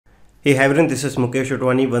Hey everyone, this is Mukesh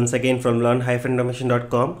Utwani once again from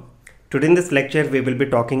learn-automation.com. Today in this lecture we will be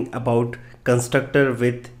talking about constructor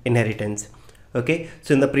with inheritance. Okay,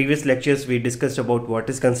 so in the previous lectures we discussed about what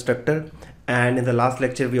is constructor, and in the last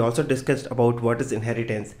lecture we also discussed about what is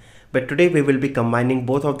inheritance. But today we will be combining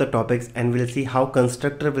both of the topics and we'll see how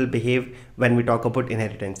constructor will behave when we talk about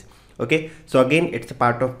inheritance. Okay, so again it's a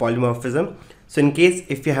part of polymorphism. So in case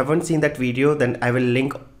if you haven't seen that video, then I will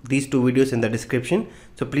link these two videos in the description,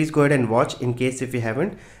 so please go ahead and watch in case if you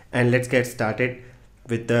haven't, and let's get started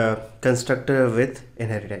with the constructor with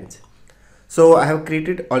inheritance. So I have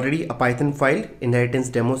created already a Python file, inheritance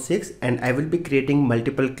demo 6, and I will be creating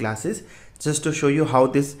multiple classes just to show you how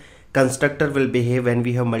this constructor will behave when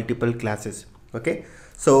we have multiple classes. Okay,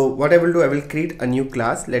 so what I will do, I will create a new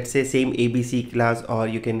class, let's say same ABC class, or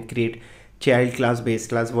you can create child class, base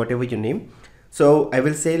class, whatever you name. So I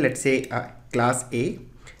will say, let's say class A,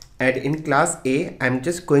 and in class A I'm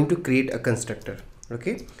just going to create a constructor.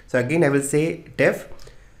 Okay, so again I will say def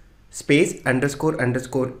space underscore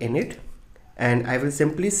underscore init, and I will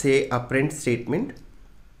simply say a print statement.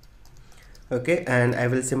 Okay, and I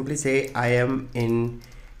will simply say I am in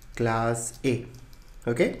class A.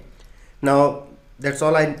 Okay, now that's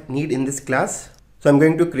all I need in this class. So I'm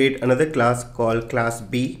going to create another class called class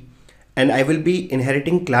B, and I will be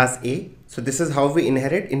inheriting class A. So this is how we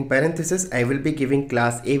inherit. In parenthesis I will be giving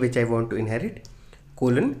class A which I want to inherit,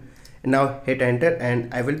 colon, and now hit enter,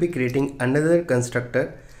 and I will be creating another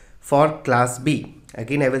constructor for class B.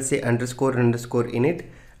 Again I will say underscore underscore init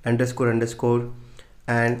underscore underscore,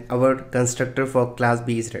 and our constructor for class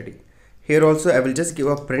B is ready. Here also I will just give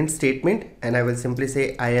a print statement, and I will simply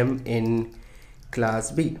say I am in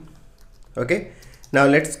class B. Okay, now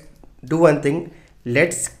let's do one thing.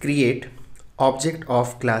 Let's create object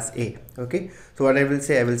of class A. Okay, so what I will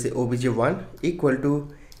say obj1 equal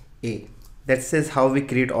to A. That says how we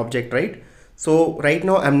create object, right? So right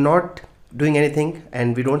now I'm not doing anything,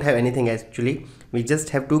 and we don't have anything actually. We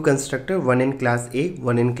just have two constructor, one in class A,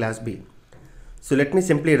 one in class B. So let me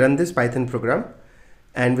simply run this Python program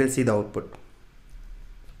and we'll see the output.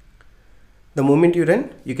 The moment you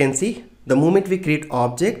run, you can see the moment we create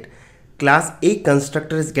object, class A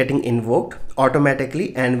constructor is getting invoked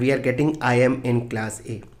automatically, and we are getting I am in class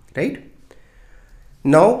A, right?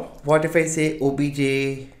 Now what if I say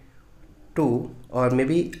obj2, or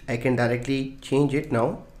maybe I can directly change it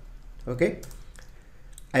now. Okay,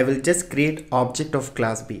 I will just create object of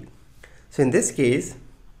class B. So in this case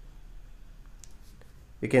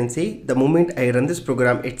you can see the moment I run this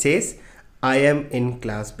program, it says I am in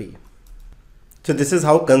class B. So this is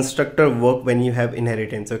how constructor work when you have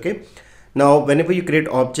inheritance. Okay, now whenever you create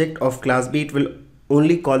object of class B, it will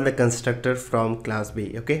only call the constructor from class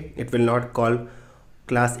B. Okay, it will not call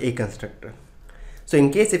class A constructor. So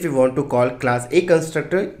in case if you want to call class A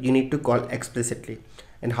constructor, you need to call explicitly.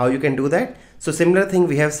 And how you can do that? So similar thing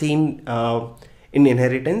we have seen in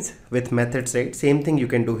inheritance with methods, right? Same thing you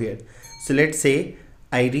can do here. So let's say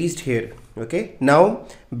I reached here. Okay, now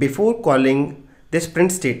before calling this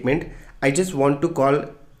print statement, I just want to call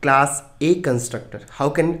class A constructor. How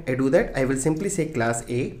can I do that? I will simply say class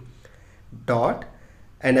A dot,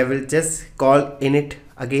 and I will just call init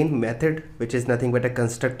again method, which is nothing but a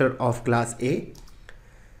constructor of class A.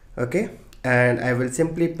 Okay, and I will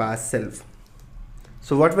simply pass self.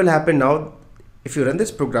 So what will happen now, if you run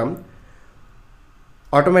this program,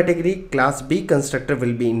 automatically class B constructor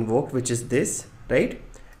will be invoked, which is this, right?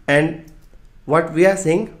 And what we are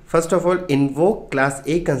saying, first of all, invoke class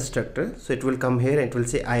A constructor. So it will come here and it will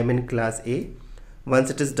say I am in class A.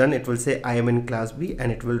 Once it is done, it will say I am in class B,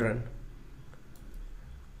 and it will run.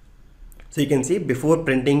 So you can see before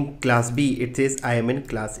printing class B, it says I am in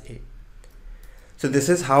class A. So this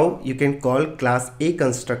is how you can call class A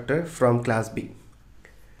constructor from class B.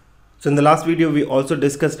 So in the last video we also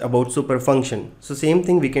discussed about super function. So same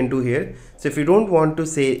thing we can do here. So if you don't want to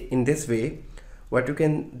say in this way, what you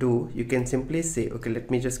can do, you can simply say, okay,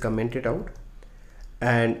 let me just comment it out,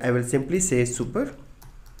 and I will simply say super,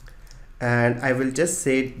 and I will just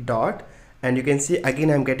say dot, and you can see again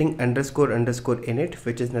I'm getting underscore underscore init,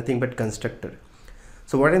 which is nothing but constructor.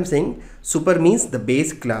 So what I'm saying, super means the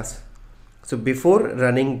base class. So before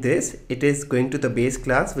running this, it is going to the base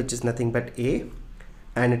class, which is nothing but A,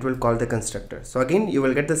 and it will call the constructor. So again you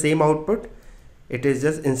will get the same output. It is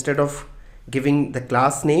just instead of giving the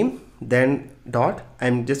class name then dot,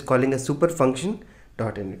 I'm just calling a super function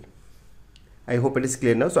dot init. I hope it is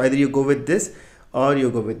clear now. So either you go with this or you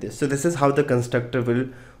go with this. So this is how the constructor will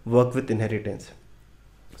work with inheritance.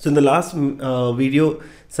 So in the last video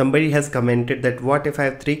somebody has commented that what if I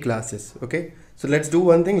have 3 classes. Okay, so let's do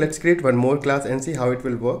one thing, let's create one more class and see how it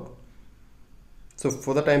will work. So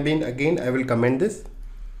for the time being, again I will comment this.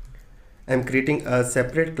 I'm creating a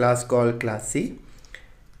separate class called class C.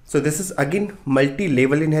 So this is again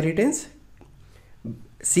multi-level inheritance.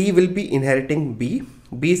 C will be inheriting B,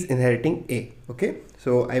 B is inheriting A. Okay,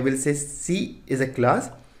 so I will say C is a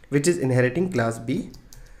class which is inheriting class B.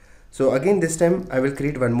 So again this time I will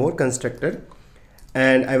create one more constructor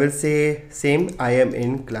and I will say same, I am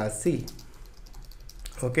in class C.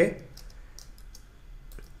 Okay,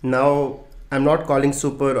 now I'm not calling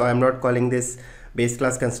super, or I'm not calling this base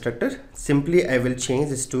class constructor. Simply I will change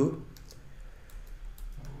this to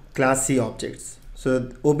class C objects. So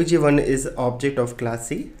obj1 is object of class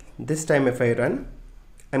C. This time if I run,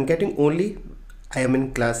 I'm getting only I am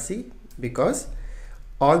in class C because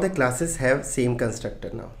all the classes have same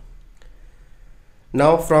constructor now.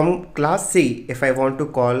 Now from class C, if I want to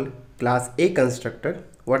call class A constructor,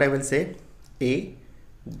 what I will say, A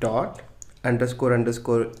dot underscore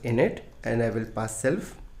underscore init, and I will pass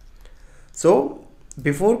self. So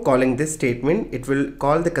before calling this statement, it will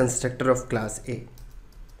call the constructor of class A.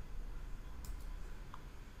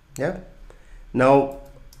 Yeah. Now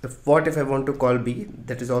what if I want to call B?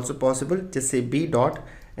 That is also possible. Just say B dot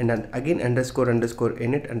and then again underscore underscore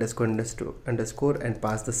init underscore underscore and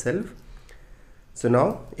pass the self. So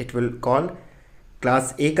now it will call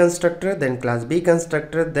class A constructor, then class B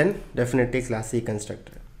constructor, then definitely class C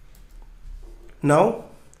constructor. Now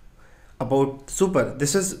about super,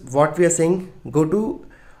 this is what we are saying, go to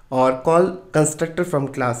or call constructor from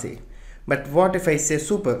class A. But what if I say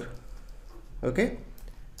super? Okay,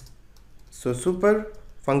 so super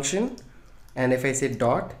function, and if I say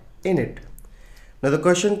dot init, now the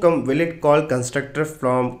question comes, will it call constructor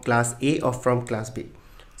from class A or from class B?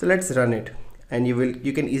 So let's run it and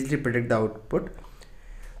you can easily predict the output.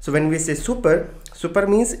 So when we say super, super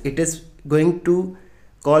means it is going to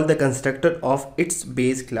call the constructor of its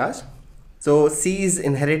base class. So C is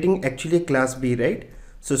inheriting actually class B, right?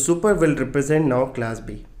 So super will represent now class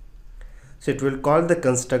B. So it will call the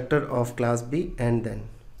constructor of class B and then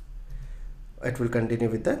it will continue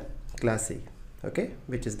with the class C, okay,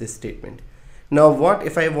 which is this statement. Now what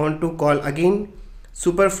if I want to call again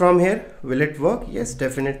super from here? Will it work? Yes,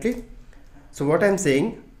 definitely. So what I'm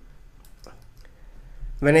saying,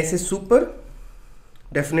 when I say super,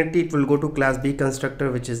 definitely it will go to class B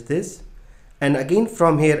constructor, which is this, and again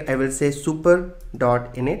from here I will say super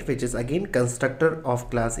dot init, which is again constructor of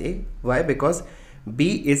class A. Why? Because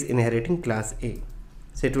B is inheriting class A.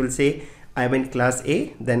 So it will say I am in class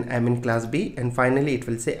A, then I am in class B, and finally it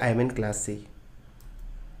will say I am in class C.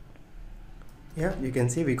 Yeah, you can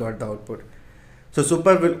see we got the output. So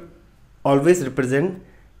super will always represent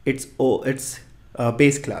its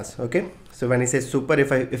base class. Okay, so when I say super,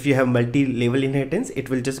 if you have multi-level inheritance, it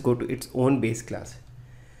will just go to its own base class.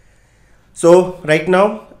 So right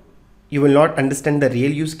now you will not understand the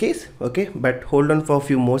real use case, okay, but hold on for a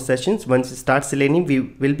few more sessions. Once you start Selenium, we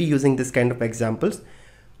will be using this kind of examples.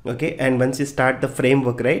 Okay, and once you start the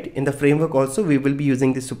framework, right, in the framework also we will be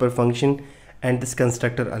using this super function and this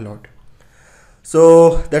constructor a lot.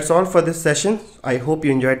 So that's all for this session. I hope you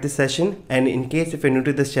enjoyed this session, and in case if you're new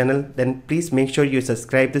to this channel, then please make sure you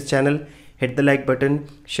subscribe this channel, hit the like button,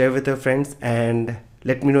 share with your friends, and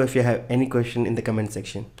let me know if you have any question in the comment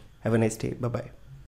section. Have a nice day. Bye bye.